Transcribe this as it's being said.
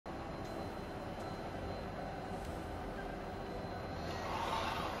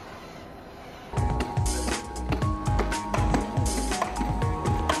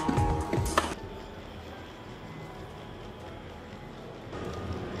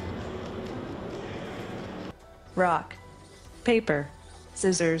rock, paper,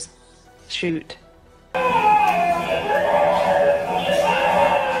 scissors, shoot.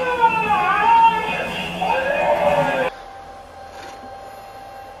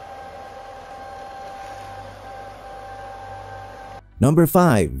 Number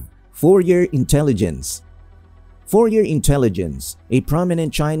 5. Fourier Intelligence. Fourier Intelligence, a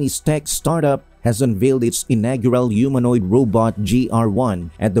prominent Chinese tech startup, has unveiled its inaugural humanoid robot GR1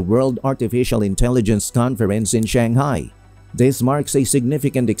 at the World Artificial Intelligence Conference in Shanghai. This marks a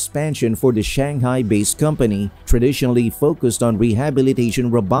significant expansion for the Shanghai-based company, traditionally focused on rehabilitation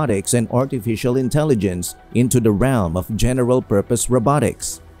robotics and artificial intelligence, into the realm of general-purpose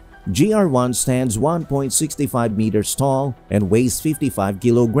robotics. GR1 stands 1.65 meters tall and weighs 55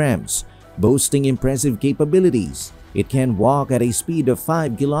 kilograms, boasting impressive capabilities. It can walk at a speed of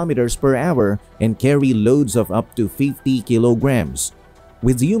 5 kilometers per hour and carry loads of up to 50 kilograms.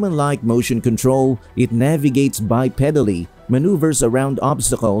 With human-like motion control, it navigates bipedally, maneuvers around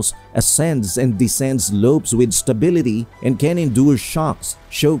obstacles, ascends and descends slopes with stability, and can endure shocks,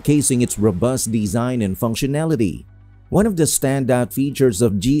 showcasing its robust design and functionality. One of the standout features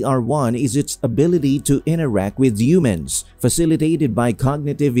of GR1 is its ability to interact with humans, facilitated by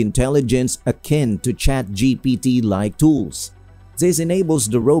cognitive intelligence akin to ChatGPT-like tools. This enables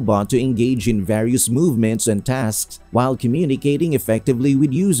the robot to engage in various movements and tasks while communicating effectively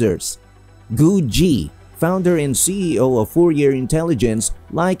with users. Gu Ji, founder and CEO of Fourier Intelligence,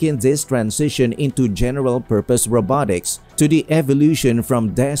 likened this transition into general-purpose robotics to the evolution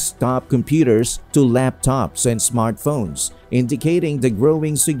from desktop computers to laptops and smartphones, indicating the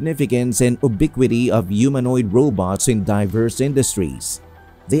growing significance and ubiquity of humanoid robots in diverse industries.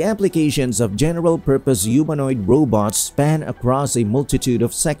 The applications of general-purpose humanoid robots span across a multitude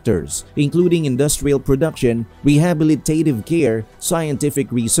of sectors, including industrial production, rehabilitative care,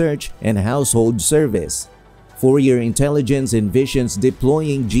 scientific research, and household service. Fourier Intelligence envisions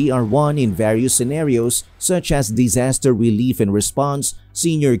deploying GR1 in various scenarios such as disaster relief and response,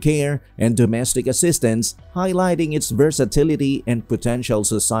 senior care, and domestic assistance, highlighting its versatility and potential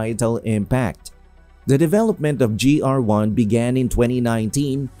societal impact. The development of GR1 began in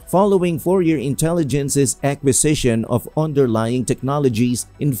 2019 following Fourier Intelligence's acquisition of underlying technologies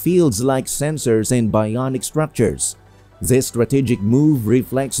in fields like sensors and bionic structures. This strategic move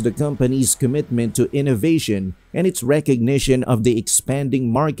reflects the company's commitment to innovation and its recognition of the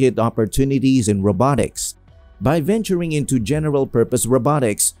expanding market opportunities in robotics. By venturing into general-purpose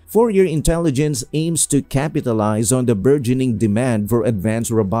robotics, Fourier Intelligence aims to capitalize on the burgeoning demand for advanced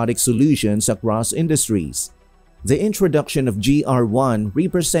robotic solutions across industries. The introduction of GR1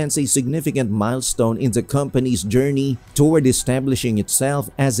 represents a significant milestone in the company's journey toward establishing itself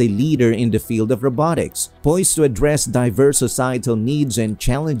as a leader in the field of robotics, poised to address diverse societal needs and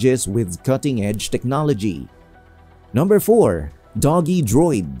challenges with cutting-edge technology. Number 4. Doggy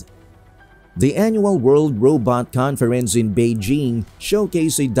Droid. The annual World Robot Conference in Beijing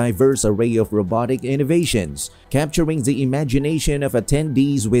showcased a diverse array of robotic innovations, capturing the imagination of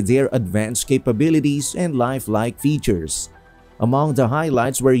attendees with their advanced capabilities and lifelike features. Among the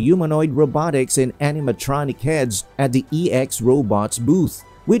highlights were humanoid robotics and animatronic heads at the EX Robots booth,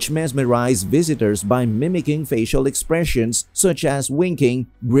 which mesmerized visitors by mimicking facial expressions such as winking,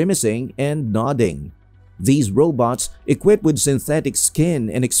 grimacing, and nodding. These robots, equipped with synthetic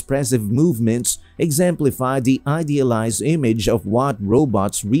skin and expressive movements, exemplify the idealized image of what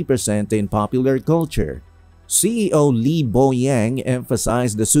robots represent in popular culture. CEO Li Boyang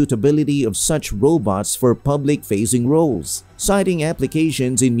emphasized the suitability of such robots for public-facing roles, citing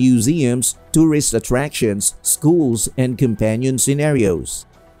applications in museums, tourist attractions, schools, and companion scenarios.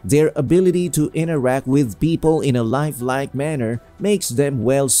 Their ability to interact with people in a lifelike manner makes them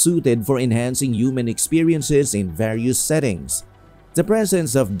well-suited for enhancing human experiences in various settings. The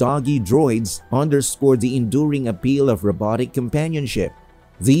presence of doggy droids underscored the enduring appeal of robotic companionship.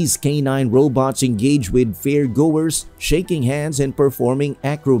 These canine robots engage with fairgoers, shaking hands and performing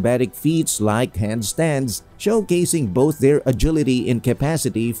acrobatic feats like handstands, showcasing both their agility and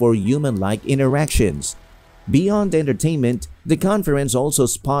capacity for human-like interactions. Beyond entertainment, the conference also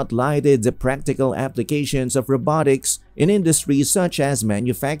spotlighted the practical applications of robotics in industries such as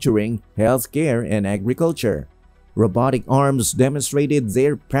manufacturing, healthcare, and agriculture. Robotic arms demonstrated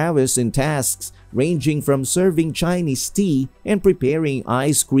their prowess in tasks ranging from serving Chinese tea and preparing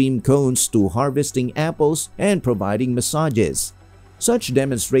ice cream cones to harvesting apples and providing massages. Such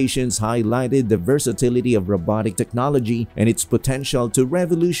demonstrations highlighted the versatility of robotic technology and its potential to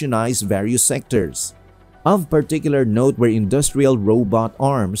revolutionize various sectors. Of particular note were industrial robot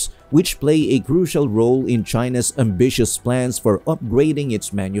arms, which play a crucial role in China's ambitious plans for upgrading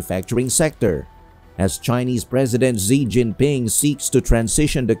its manufacturing sector. As Chinese President Xi Jinping seeks to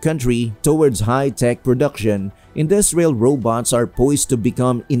transition the country towards high-tech production, industrial robots are poised to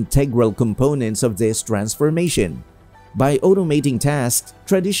become integral components of this transformation. By automating tasks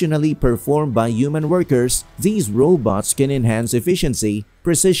traditionally performed by human workers, these robots can enhance efficiency,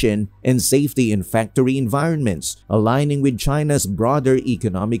 precision, and safety in factory environments, aligning with China's broader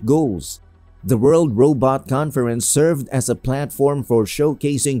economic goals. The World Robot Conference served as a platform for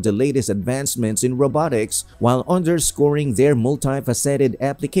showcasing the latest advancements in robotics while underscoring their multifaceted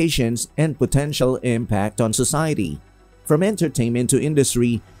applications and potential impact on society. From entertainment to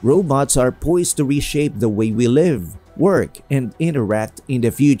industry, robots are poised to reshape the way we live, work, and interact in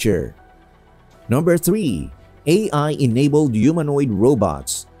the future. Number 3. AI-enabled humanoid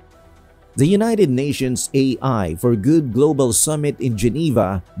robots. The United Nations AI for Good Global Summit in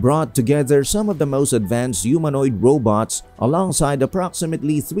Geneva brought together some of the most advanced humanoid robots alongside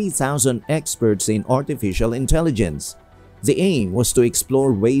approximately 3,000 experts in artificial intelligence. The aim was to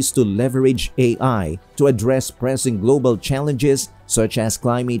explore ways to leverage AI to address pressing global challenges such as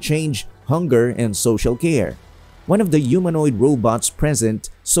climate change, hunger, and social care. One of the humanoid robots present,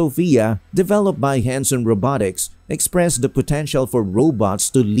 Sophia, developed by Hanson Robotics, expressed the potential for robots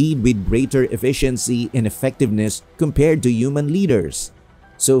to lead with greater efficiency and effectiveness compared to human leaders.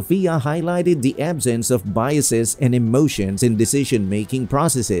 Sophia highlighted the absence of biases and emotions in decision-making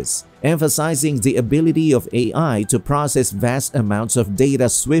processes, emphasizing the ability of AI to process vast amounts of data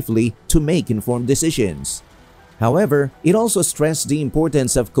swiftly to make informed decisions. However, it also stressed the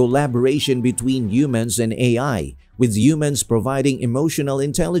importance of collaboration between humans and AI, with humans providing emotional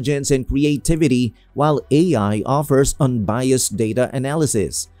intelligence and creativity while AI offers unbiased data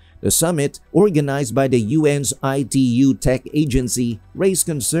analysis. The summit, organized by the UN's ITU Tech Agency, raised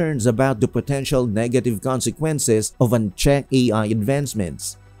concerns about the potential negative consequences of unchecked AI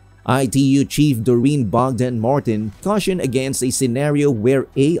advancements. ITU Chief Doreen Bogdan-Martin cautioned against a scenario where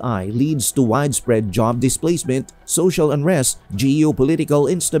AI leads to widespread job displacement, social unrest, geopolitical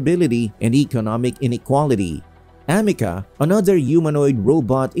instability, and economic inequality. Amica, another humanoid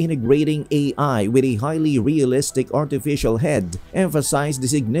robot integrating AI with a highly realistic artificial head, emphasized the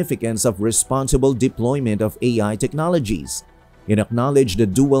significance of responsible deployment of AI technologies. It acknowledged the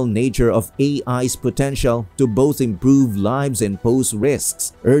dual nature of AI's potential to both improve lives and pose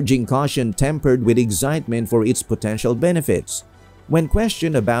risks, urging caution tempered with excitement for its potential benefits. When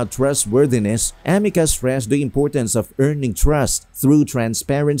questioned about trustworthiness, Amica stressed the importance of earning trust through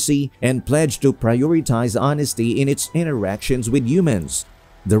transparency and pledged to prioritize honesty in its interactions with humans.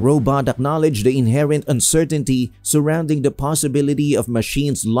 The robot acknowledged the inherent uncertainty surrounding the possibility of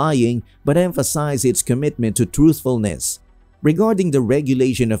machines lying but emphasized its commitment to truthfulness. Regarding the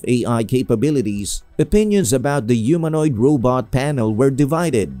regulation of AI capabilities, opinions about the humanoid robot panel were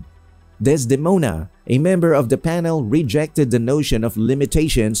divided. Desdemona, a member of the panel, rejected the notion of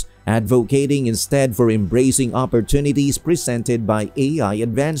limitations, advocating instead for embracing opportunities presented by AI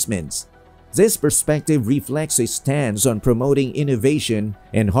advancements. This perspective reflects a stance on promoting innovation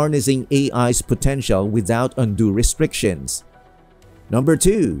and harnessing AI's potential without undue restrictions. Number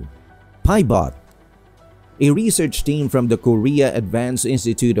 2. PiBot. A research team from the Korea Advanced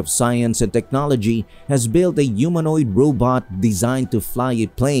Institute of Science and Technology has built a humanoid robot designed to fly a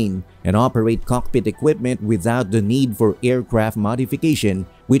plane and operate cockpit equipment without the need for aircraft modification,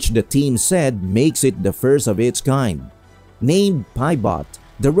 which the team said makes it the first of its kind. Named PiBot,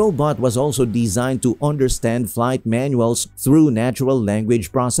 the robot was also designed to understand flight manuals through natural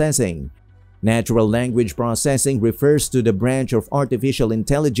language processing. Natural language processing refers to the branch of artificial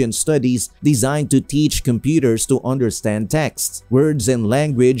intelligence studies designed to teach computers to understand texts, words, and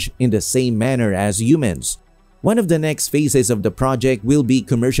language in the same manner as humans. One of the next phases of the project will be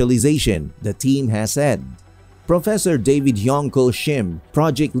commercialization, the team has said. Professor David Hyung-Ko Shim,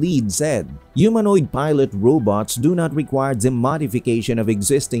 project lead, said, "Humanoid pilot robots do not require the modification of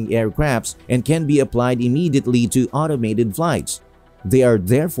existing aircrafts and can be applied immediately to automated flights. They are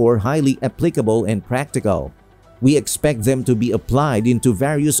therefore highly applicable and practical. We expect them to be applied into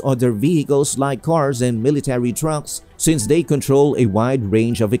various other vehicles like cars and military trucks since they control a wide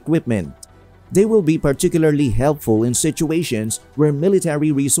range of equipment. They will be particularly helpful in situations where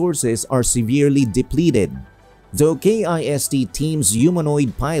military resources are severely depleted." Though KIST team's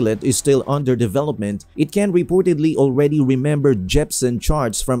humanoid pilot is still under development, it can reportedly already remember Jepson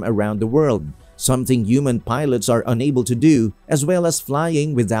charts from around the world, something human pilots are unable to do, as well as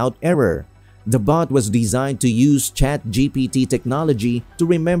flying without error. The bot was designed to use ChatGPT technology to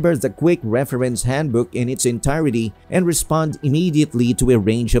remember the quick reference handbook in its entirety and respond immediately to a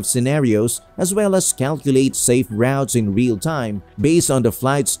range of scenarios, as well as calculate safe routes in real time based on the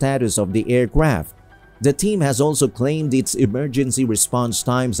flight status of the aircraft. The team has also claimed its emergency response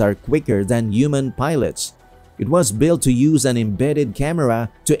times are quicker than human pilots. It was built to use an embedded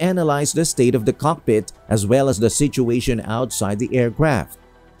camera to analyze the state of the cockpit as well as the situation outside the aircraft.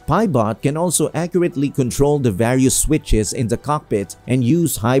 PiBot can also accurately control the various switches in the cockpit and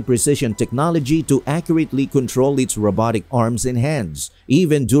use high-precision technology to accurately control its robotic arms and hands,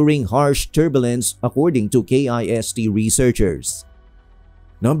 even during harsh turbulence, according to KIST researchers.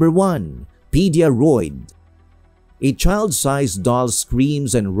 Number 1. Pediaroid. A child-sized doll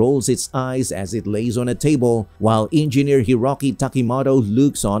screams and rolls its eyes as it lays on a table while engineer Hiroki Takimoto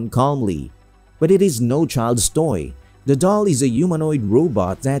looks on calmly. But it is no child's toy. The doll is a humanoid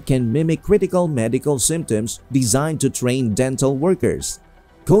robot that can mimic critical medical symptoms designed to train dental workers.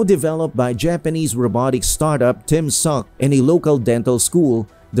 Co-developed by Japanese robotics startup TEKST and a local dental school,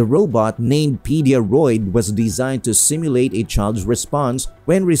 the robot named Pediaroid was designed to simulate a child's response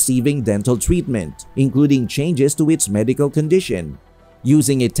when receiving dental treatment, including changes to its medical condition.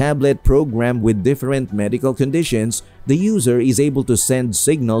 Using a tablet programmed with different medical conditions, the user is able to send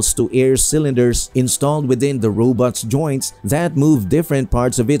signals to air cylinders installed within the robot's joints that move different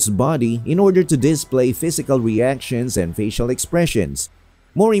parts of its body in order to display physical reactions and facial expressions.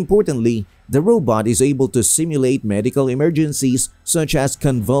 More importantly, the robot is able to simulate medical emergencies such as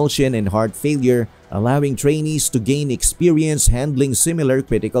convulsion and heart failure, allowing trainees to gain experience handling similar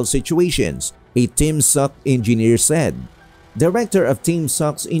critical situations, a TEKST engineer said. Director of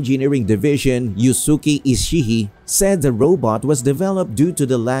TEKST's engineering division, Yusuke Ishii, said the robot was developed due to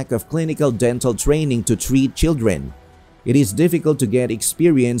the lack of clinical dental training to treat children. It is difficult to get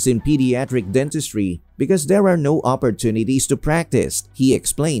experience in pediatric dentistry because there are no opportunities to practice, he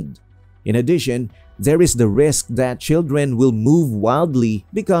explained. In addition, there is the risk that children will move wildly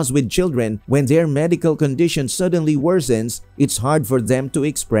because with children, when their medical condition suddenly worsens, it's hard for them to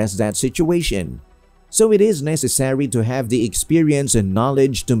express that situation. So it is necessary to have the experience and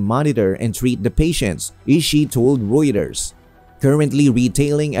knowledge to monitor and treat the patients, Ishii told Reuters. Currently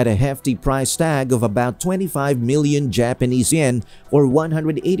retailing at a hefty price tag of about 25 million Japanese yen or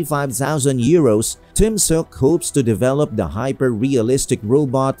 185,000 euros, TEKST hopes to develop the hyper-realistic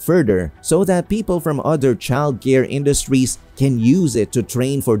robot further so that people from other childcare industries can use it to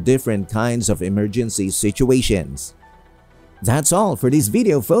train for different kinds of emergency situations. That's all for this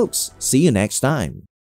video, folks. See you next time.